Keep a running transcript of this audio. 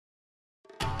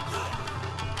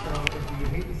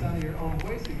hate the sound of your own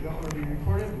voice, so you don't want to be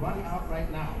recorded, run out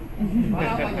right now. Run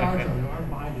out like Naruto, your arms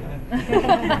behind you.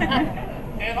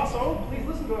 And also, please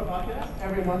listen to our podcast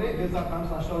every Monday,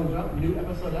 biz.com/Shonen Jump, new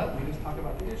episode up. We just talk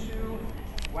about the issue,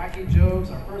 wacky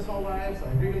jokes, our personal lives,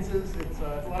 our grievances. It's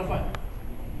a lot of fun.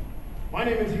 My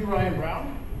name is Ryan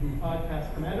Brown, the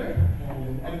podcast commander and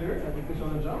an editor at the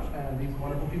Shonen Jump, and these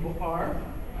wonderful people are...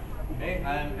 Hey,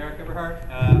 I'm Eric Eberhardt.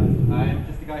 I'm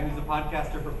just a guy who's a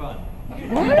podcaster for fun. Hi,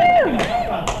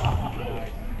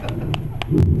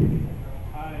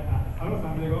 Salas,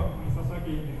 I'm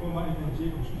Sasaki, the former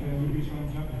editor-in-chief of Shonen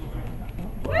Jump in Japan.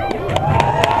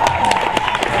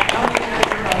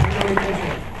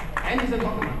 And he's a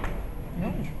Pokemon.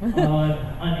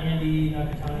 I'm Andy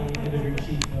Nakatani,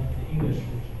 editor-in-chief of the English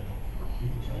version of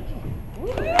Shonen Jump.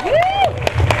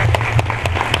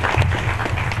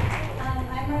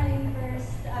 I'm running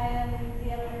first. I am the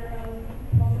editor of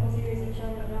multiple series of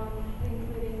Shonen Jump,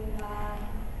 including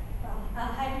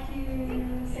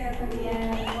Haikyuu, Sarah from the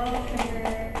End, World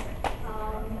Trigger,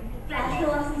 Astro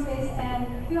Lesson Space, and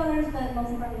a few others, but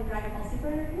most importantly, Dragon Ball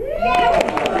Super.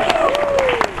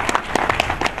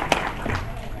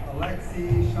 Alexi,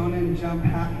 Shonen Jump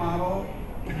hat model,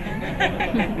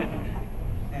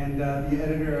 and the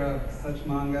editor of such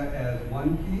manga as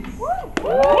One Piece,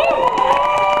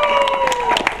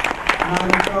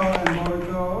 Naruto and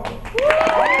Boruto,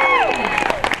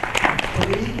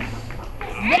 Bleach,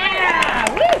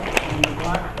 and the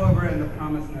Black Clover and the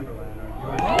Promised Neverland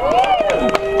are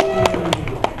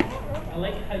I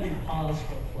like how you pause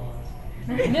for applause.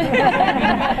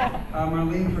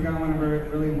 Marlene forgot one of her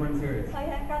really important series. I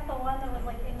got the one that was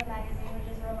like in the magazine, which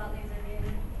is Robot Laser Game.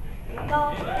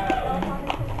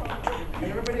 Can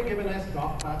everybody give a nice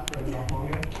golf clap for the golf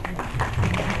manga?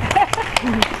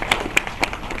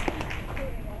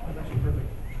 That's actually perfect.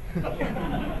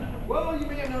 Well, you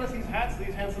may have noticed these hats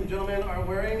these handsome gentlemen are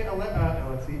wearing.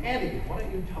 Alexi, Andy, why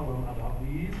don't you tell them about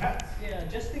these hats? Yeah,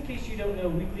 just in case you don't know,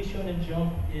 Weekly Shonen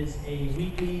Jump is a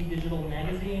weekly digital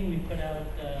magazine. We put out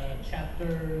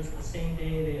chapters the same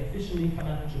day they officially come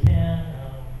out in Japan.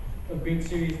 A great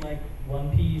series like One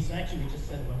Piece. Actually, we just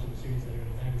said a bunch of the series that are in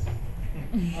the magazine.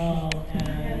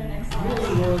 And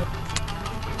really work.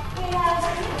 We have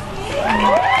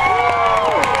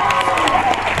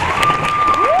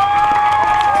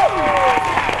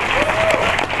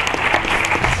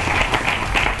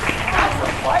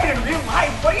Fight in real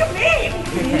life? What do you mean?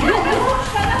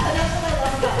 Shut up, and that's what I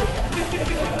love about it.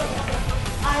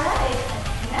 Alright,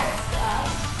 next up,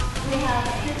 we have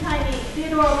the tiny, the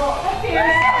adorable, the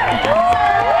fierce,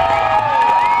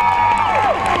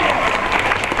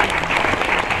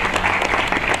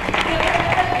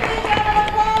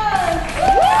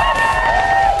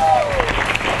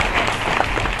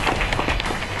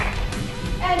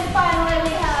 and finally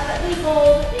we have the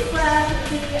bold, the brave,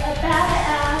 the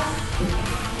badass,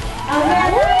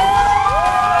 Amanda.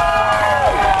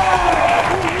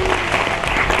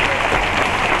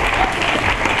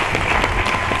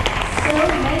 So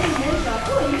many ninja.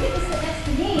 Oh, you get to sit next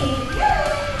to me. Yay!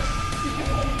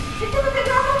 Give them a big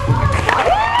round of applause.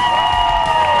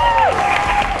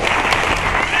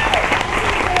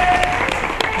 This is their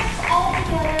experience all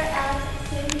together at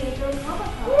San Diego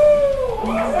Comic-Con.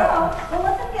 So, we'll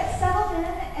let them get settled in,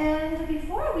 and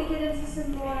before we get into some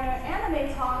more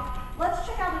anime talk, let's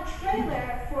check out a trailer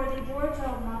for the Boruto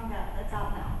manga that's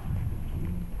out now.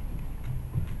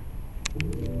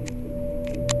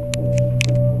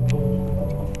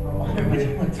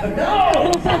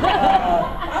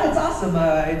 It's awesome.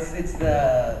 It's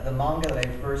the manga that I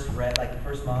first read, like the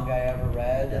first manga I ever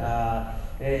read.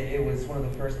 It was one of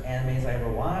the first animes I ever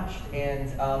watched,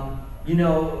 and you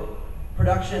know,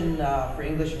 production for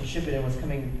English and Shippuden was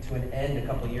coming to an end a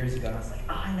couple years ago, and I was like,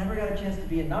 I never got a chance to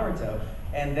be in Naruto.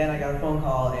 And then I got a phone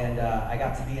call, and I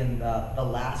got to be in the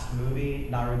last movie,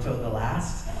 Naruto the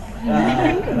Last,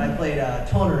 and I played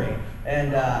Tonari,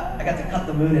 and I got to cut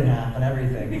the moon in half and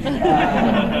everything.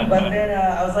 But then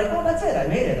I was like, oh, that's it, I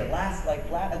made it at last,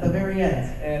 at the very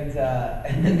end. And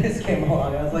then this came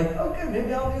along, and I was like, oh good,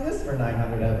 maybe I'll do this for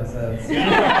 900 episodes.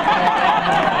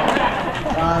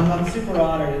 I'm super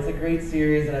honored. It's a great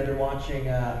series, and I've been watching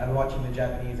the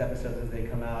Japanese episodes as they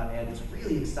come out, and it's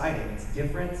really exciting. It's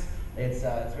different. It's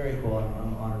very cool.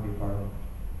 I'm honored to be a part of it.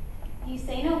 You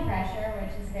say no pressure,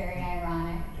 which is very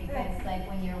ironic, because like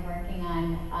when you're working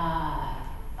on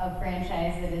a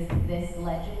franchise that is this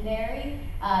legendary,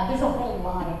 there's a whole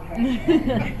lot of pressure.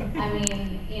 I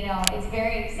mean, you know, it's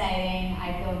very exciting.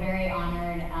 I feel very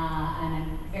honored, and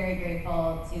I'm very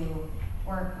grateful to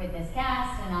work with this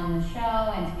cast and on the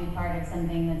show, and to be part of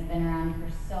something that's been around for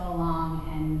so long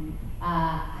and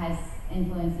has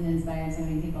influenced and inspired so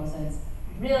many people. So it's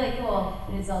really cool,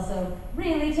 but it's also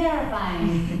really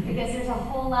terrifying because there's a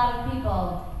whole lot of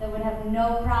people that would have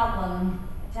no problem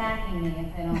attacking me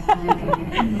if they don't find me.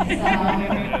 So,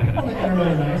 Well, they're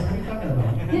really nice. What are you talking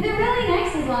about? yeah, they're really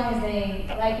nice as long as they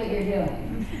like what you're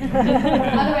doing.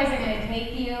 Otherwise, they're going to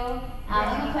take you out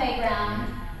on the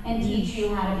playground and teach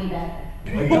you how to be better.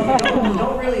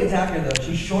 Don't really attack her though.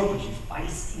 She's short, but she's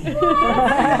feisty. She's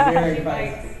very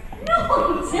feisty. No,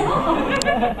 don't!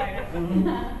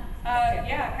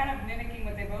 Yeah, kind of mimicking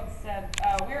what they both said.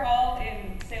 We're all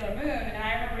in Sailor Moon, and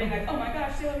I remember being like, oh my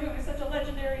gosh, Sailor Moon is such a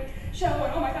legendary show,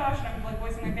 and oh my gosh, and I'm like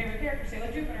voicing my favorite character,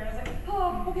 Sailor Jupiter, and I was like,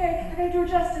 oh, okay, I gotta do her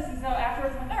justice. And so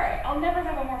afterwards, I'm like, all right, I'll never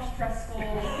have a more stressful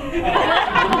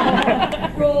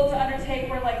role to undertake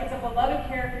where like it's a beloved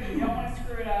character, you don't want to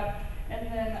screw it up. And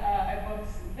then I booked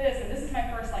this, and this is my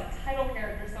first like title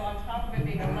character, so on top of it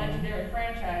being a legendary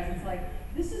franchise, it's like,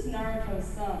 this is Naruto's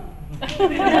son. But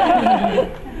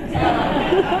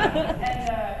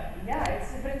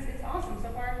it's awesome. So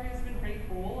far, everything's been pretty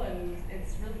cool, and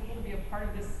it's really cool to be a part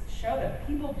of this show that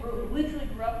people literally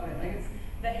grew up with. Like it's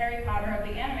the Harry Potter of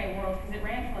the anime world because it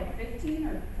ran for like 15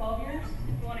 or 12 years.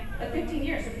 15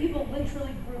 years. So people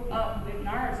literally grew up with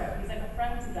Naruto. He's like a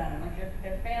friend to them, like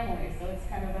their family. So it's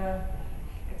kind of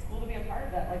it's cool to be a part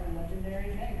of that like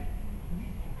legendary thing.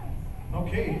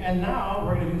 Okay, and now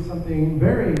we're going to do something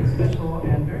very special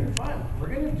and very fun. We're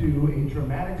going to do a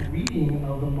dramatic reading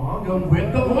of the manga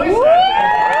with the voice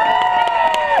actor.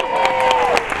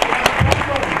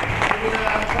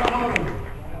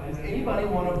 Does anybody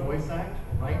want to voice act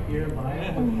right here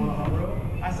live with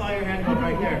Konohamaru? I saw your hand go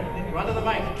right there. Run to the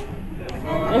mic.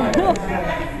 Where does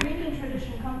this reading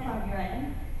tradition come from, your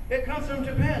end? It comes from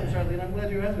Japan, Charlie, and I'm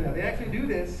glad you asked me that. They actually do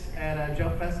this at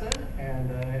Jump Festa and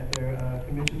at their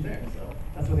conventions there, so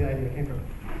that's where the idea came from.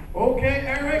 Okay,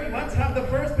 Eric, let's have the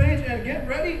first page and get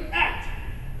ready, act!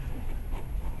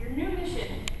 Your new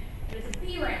mission is a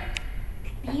B rank.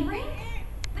 B rank?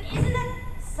 But isn't that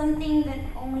something that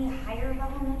only higher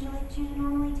level ninja like you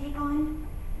normally take on?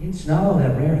 It's not all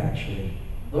that rare, actually.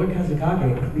 Lord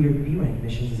Kazukage cleared B rank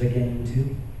missions as I get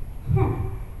into. Huh.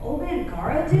 Old man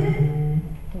Gara did it?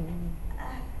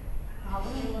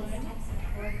 Following the steps of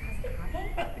Lord Kazukage?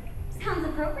 Sounds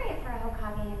appropriate for a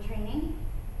Hokage in training.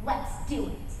 Let's do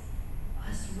it.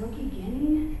 Us rookie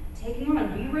Genin taking on a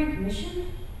B rank mission?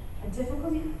 A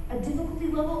difficulty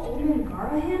level old man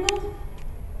Gara handled?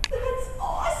 That's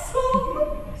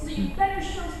awesome! So you better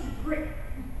show some grit.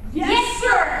 Yes,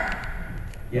 sir!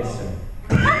 Yes, sir.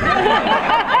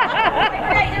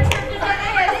 Alright, your turn to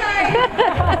sorry.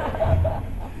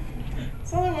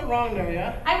 Something went wrong there,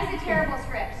 yeah? I was a terrible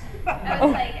script. I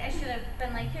was like, I should have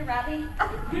been like, here, Robbie,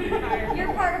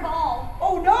 you're part of all.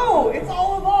 Oh no, it's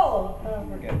all of all.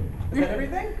 We're good. Is that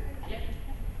everything?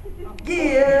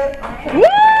 Yeah.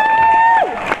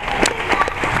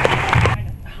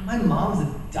 My mom's a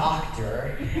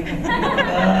doctor.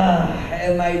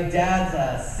 And my dad's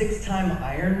a 6-time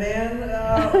Ironman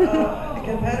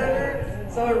competitor.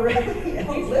 So it really, a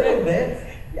little bit.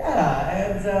 Yeah,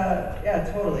 and yeah,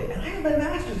 totally. And I have my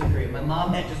master's degree. My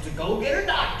mom had just to go get her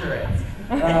doctorate.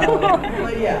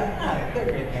 But yeah, they're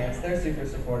great parents. They're super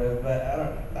supportive. But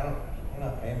I'm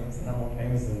not famous. I'm not more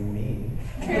famous than me.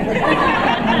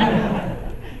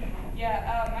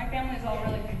 Yeah, my family's all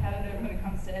really competitive when it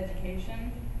comes to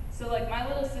education. So like my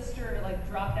little sister like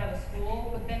dropped out of school,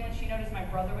 but then when she noticed my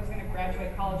brother was going to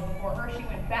graduate college before her, she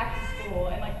went back to school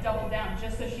and like doubled down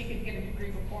just so she could get a degree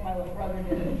before my little brother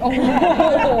did. Oh.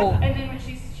 And then when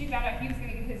she found out he was going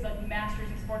to get his like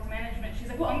master's in sports management, she's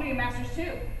like, well, I'm going to get a master's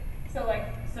too. So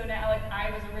now like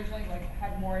I was originally like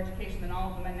had more education than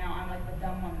all of them, and now I'm like the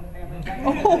dumb one in the family. Like, I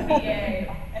have a BA,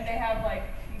 and they have like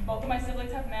both of my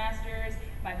siblings have masters.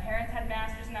 My parents had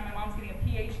masters, and now my mom's getting a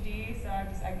PhD, so I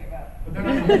give up. But they're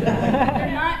not ninjas.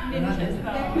 They're not ninjas,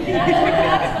 though.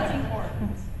 That's what's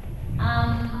important.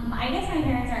 I guess my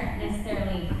parents aren't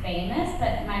necessarily famous,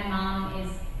 but my mom is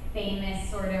famous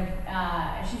sort of,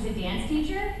 she's a dance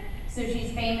teacher. So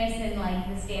she's famous in like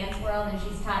this dance world, and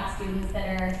she's taught students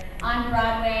that are on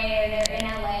Broadway or they're in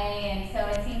LA, and so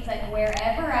it seems like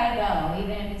wherever I go,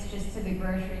 even if it's just to the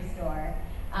grocery store,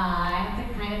 I have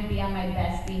to kind of be on my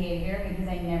best behavior because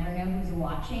I never know who's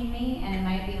watching me, and it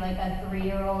might be like a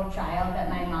 3-year-old child that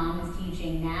my mom is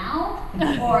teaching now,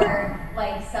 or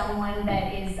like someone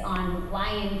that is on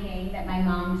Lion King that my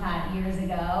mom taught years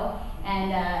ago,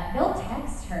 and they'll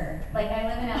text her. Like I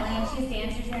live in LA and she has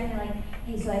dancers here, and they're like,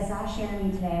 hey, so I saw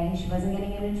Cherami today, she wasn't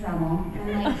getting into trouble. And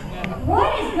I'm like,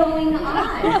 what is going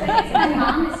on? So I guess my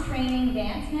mom is training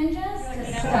dance ninjas to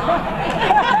stop.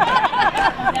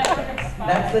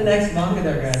 That's the next manga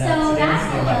they're gonna So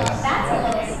that's a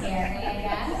little scary, I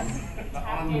guess.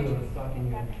 stalking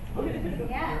you.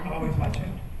 Yeah. You're always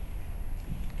watching.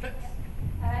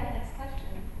 All right, next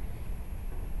question.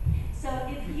 So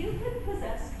if you could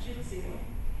possess jutsu,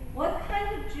 what kind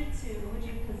of jutsu would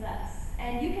you possess?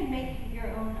 And you can make your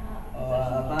own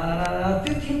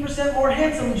 15% more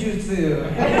handsome jutsu.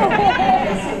 I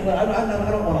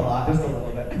don't want a lot, just a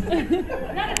little bit.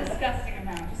 Not a disgusting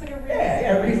amount, just like a real.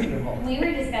 Yeah, reasonable. We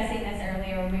were discussing this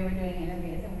earlier when we were doing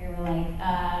interviews, and we were like,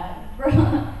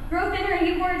 grow thinner and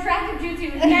get more attractive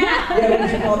jutsu now. Yeah, what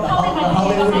did you call it? The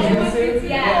Hollywood jutsu?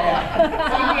 Yeah.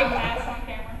 Mask on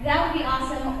camera. That would be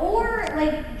awesome. Or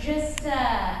like just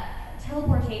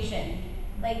teleportation.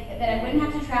 Like that I wouldn't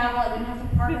have to travel, I wouldn't have to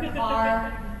park a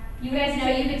car. You guys know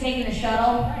you could take the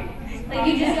shuttle. Like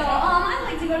you just go, I'd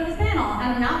like to go to this panel.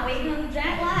 I'm not waiting on the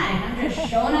jack line. I'm just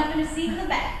showing up in a seat in the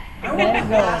back. I want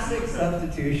classic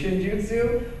substitution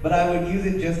jutsu, but I would use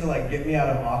it just to like get me out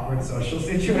of awkward social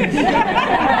situations.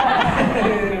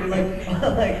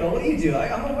 like, oh, what do you do?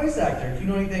 I'm a voice actor. Do you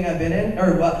know anything I've been in?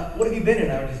 Or what have you been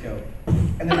in? I would just go,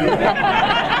 and then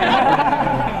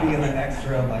be in the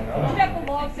extra. I'm like, oh. You got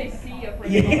the log say see up right.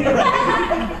 Yeah,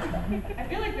 right. I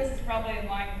feel like this is probably in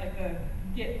line with like the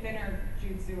get thinner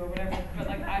jutsu or whatever, but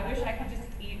like I wish I could just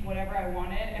eat whatever I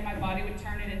wanted and my body would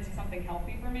turn it into something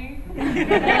healthy for me. Like,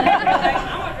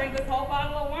 I'm gonna drink this whole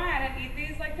bottle of wine and eat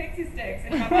these like pixie sticks,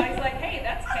 and my body's like, hey,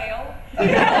 that's kale. I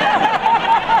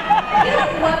feel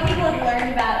like what people have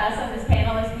learned about us on this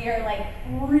panel is we are like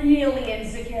really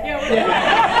insecure. Yeah,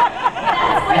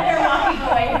 that's what they're walking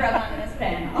away from on this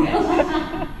panel.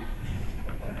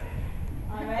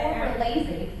 All right. Or we're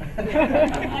lazy.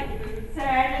 So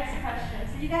our next question.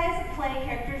 So you guys play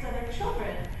characters that are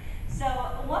children. So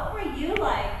what were you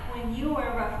like when you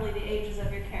were roughly the ages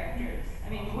of your characters? I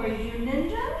mean, were you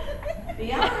ninja?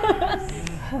 Be honest.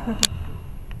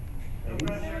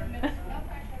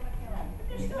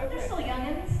 They're still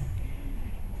youngins.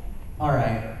 All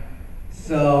right.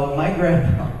 So my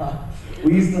grandpa,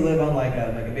 we used to live on like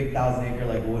a big 1,000-acre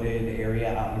like wooded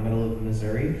area out in the middle of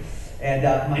Missouri, and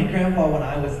my grandpa, when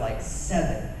I was like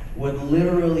 7, would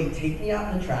literally take me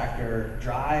out in the tractor,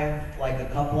 drive like a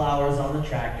couple hours on the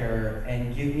tractor,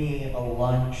 and give me a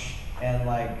lunch and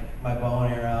like my bow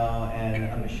and arrow and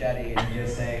a machete, and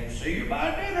just say, "See you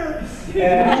by dinner,"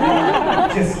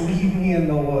 and just leave me in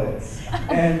the woods.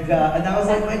 And that was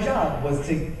like my job, was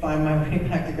to find my way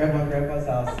back to Grandma and Grandpa's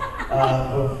house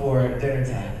before dinner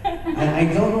time. And I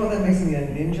don't know if that makes me a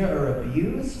ninja or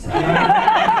abused, but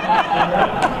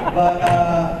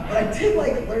I did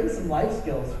like learn some life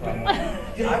skills from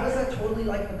it. Dude, I was totally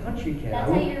like a country kid. That's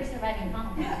how you're surviving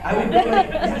conflict.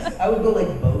 I would go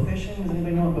like bow fishing. Does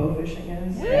anybody know what bow fishing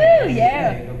is? Woo,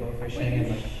 yeah. You go bow fishing. Wait, and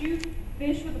you like, shoot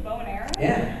fish with a bow and arrow?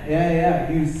 Yeah.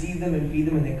 You seed them and feed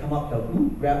them, and they come up to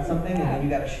grab something, and then you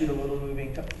got to shoot a little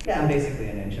moving. Yeah, I'm basically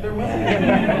a ninja. There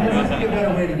must be a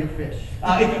better way to get fish.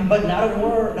 But not a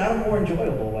more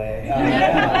enjoyable way.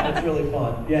 It's really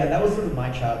fun. Yeah, that was sort of my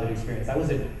childhood experience. I was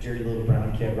a dirty little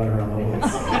brown kid running around the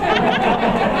woods.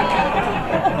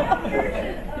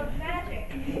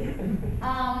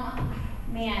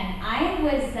 Man, I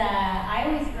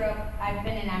always grew up, I've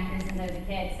been an actor since I was a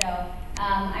kid, so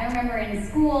I remember in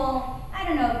school, I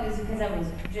don't know if it was because I was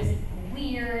just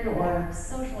weird or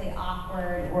socially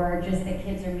awkward or just the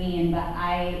kids are mean, but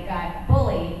I got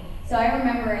bullied. So I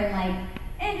remember in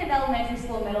end of elementary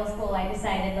school, middle school, I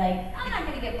decided I'm not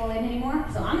gonna get bullied anymore,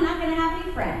 so I'm not gonna have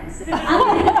any friends.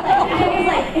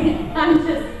 I'm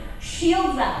just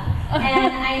shields up.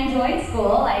 And I enjoyed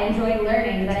school, I enjoyed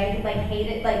learning, but I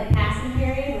hated, passing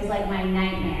period was my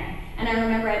nightmare. And I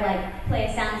remember I'd play a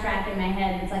soundtrack in my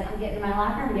head that's I'm getting in my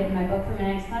locker, I'm getting my book for my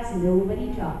next class, and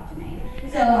nobody talked to me.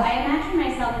 So I imagine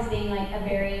myself as being a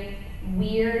very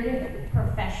weird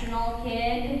professional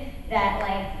kid that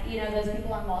those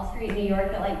people on Wall Street in New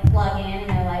York that plug in and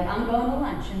they're I'm going to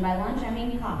lunch, and by lunch I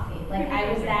mean coffee.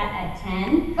 I was that at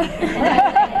 10.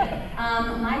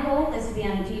 And my goal is to be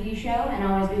on a TV show and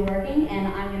always be working, and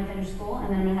I'm gonna finish school and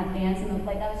then I'm gonna have dance, and I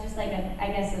was just I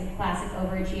guess a classic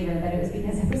overachiever, but it was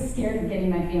because I was scared of getting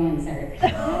my feelings hurt. So I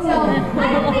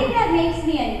don't think that makes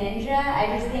me a ninja,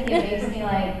 I just think it makes me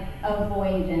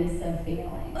avoidance of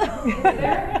feelings. Is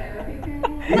there a therapy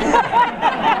period?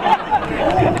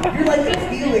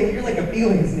 You're like a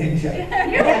feelings ninja.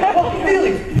 You're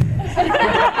feelings.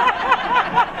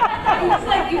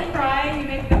 It's you cry and you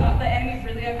make the enemy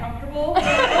really uncomfortable.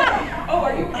 Oh,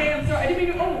 are you okay? I'm sorry. I didn't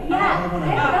mean to. Oh, no. Yeah,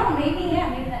 I don't know. Maybe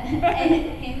that. And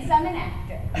hence I'm an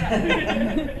actor.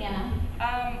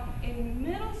 In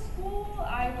middle school,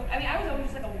 I was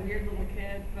always just a weird little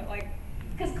kid, but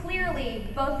because clearly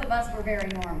both of us were very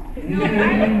normal. No,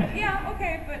 yeah,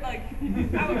 okay, but like,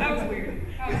 that was weird.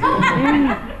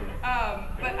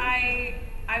 But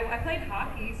I played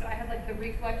hockey, so I had like the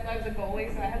reflexes. I was a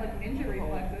goalie, so I had like ninja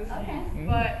reflexes. Okay.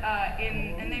 But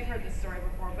and they've heard this story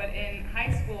before. But in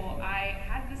high school, I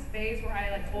had this phase where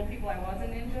I like told people I was a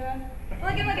ninja,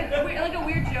 like in like a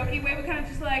weird jokey way, but kind of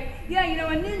just like, yeah, you know,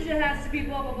 a ninja has to be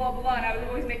blah blah blah blah. And I would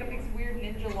always make up these weird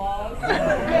ninja laws.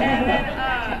 And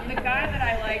then the guy that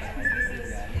I liked, because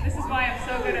this is why I'm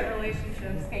so good at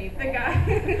relationships.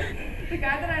 The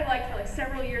guy that I liked for like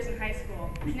several years in high school,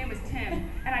 his name was Tim,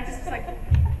 and I just was like,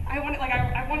 I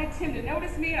wanted Tim to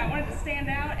notice me, and I wanted to stand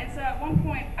out, and so at one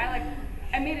point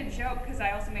I made a joke because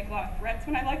I also make a lot of threats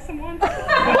when I like someone. Because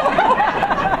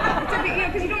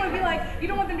you don't want to be like, you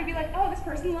don't want them to be like, oh, this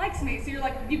person likes me, so you're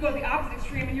like, you go the opposite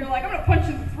extreme, and you're like, I'm gonna punch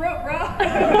you in the throat, bro.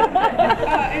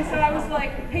 And so I was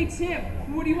like, hey Tim,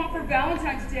 what do you want for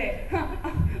Valentine's Day?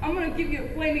 I'm gonna give you a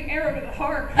flaming arrow to the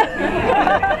heart.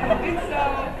 And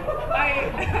so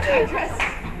I dressed.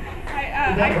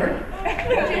 Did that work?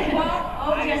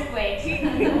 Just wait.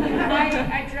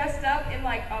 I dressed up in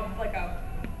like a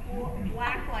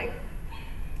black, like,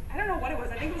 I don't know what it was.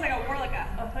 I think it was like I wore like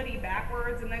a hoodie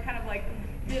backwards and then kind of like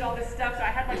did all this stuff. So I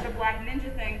had like the black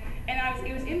ninja thing, and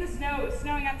it was in the snow. It was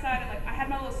snowing outside, and like I had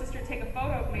my little sister take a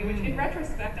photo of me, which in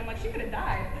retrospect I'm like, she could have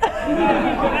died. But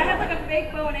I had like a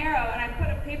fake bow and arrow, and I put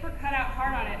a paper cutout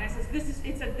heart on it, and I said, this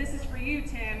is for you,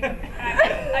 Tim. And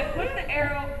I put the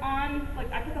arrow on, like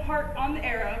I put the heart on the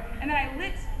arrow, and then I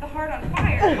lit the heart on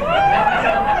fire. And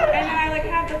then I like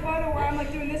have the photo where I'm like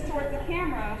doing this towards the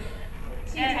camera.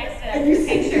 And you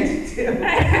sent it to Tim.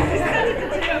 I sent it to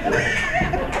Tim.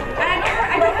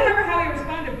 I don't remember how he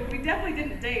responded, but we definitely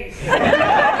didn't date. I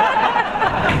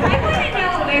want to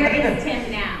know, where is Tim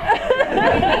now?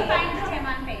 Can we find Tim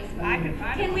on Facebook? I can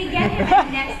find him. Can we get him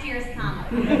at next year's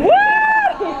comic? Woo!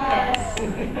 Yes.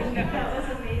 That was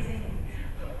amazing.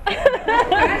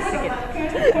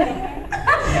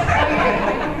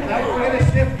 Now we're gonna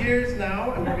shift gears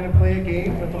now, and we're gonna play a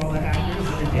game with all the actors.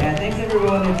 Yeah, thanks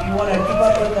everyone. If you want to keep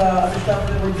up with other stuff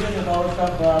that we're doing, with all the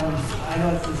stuff, I know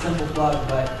it's a simple plug,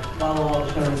 but follow all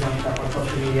the Shonen Jump stuff on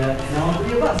social media. And all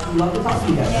three of us, we love to talk to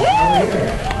you guys.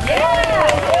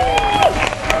 Yeah.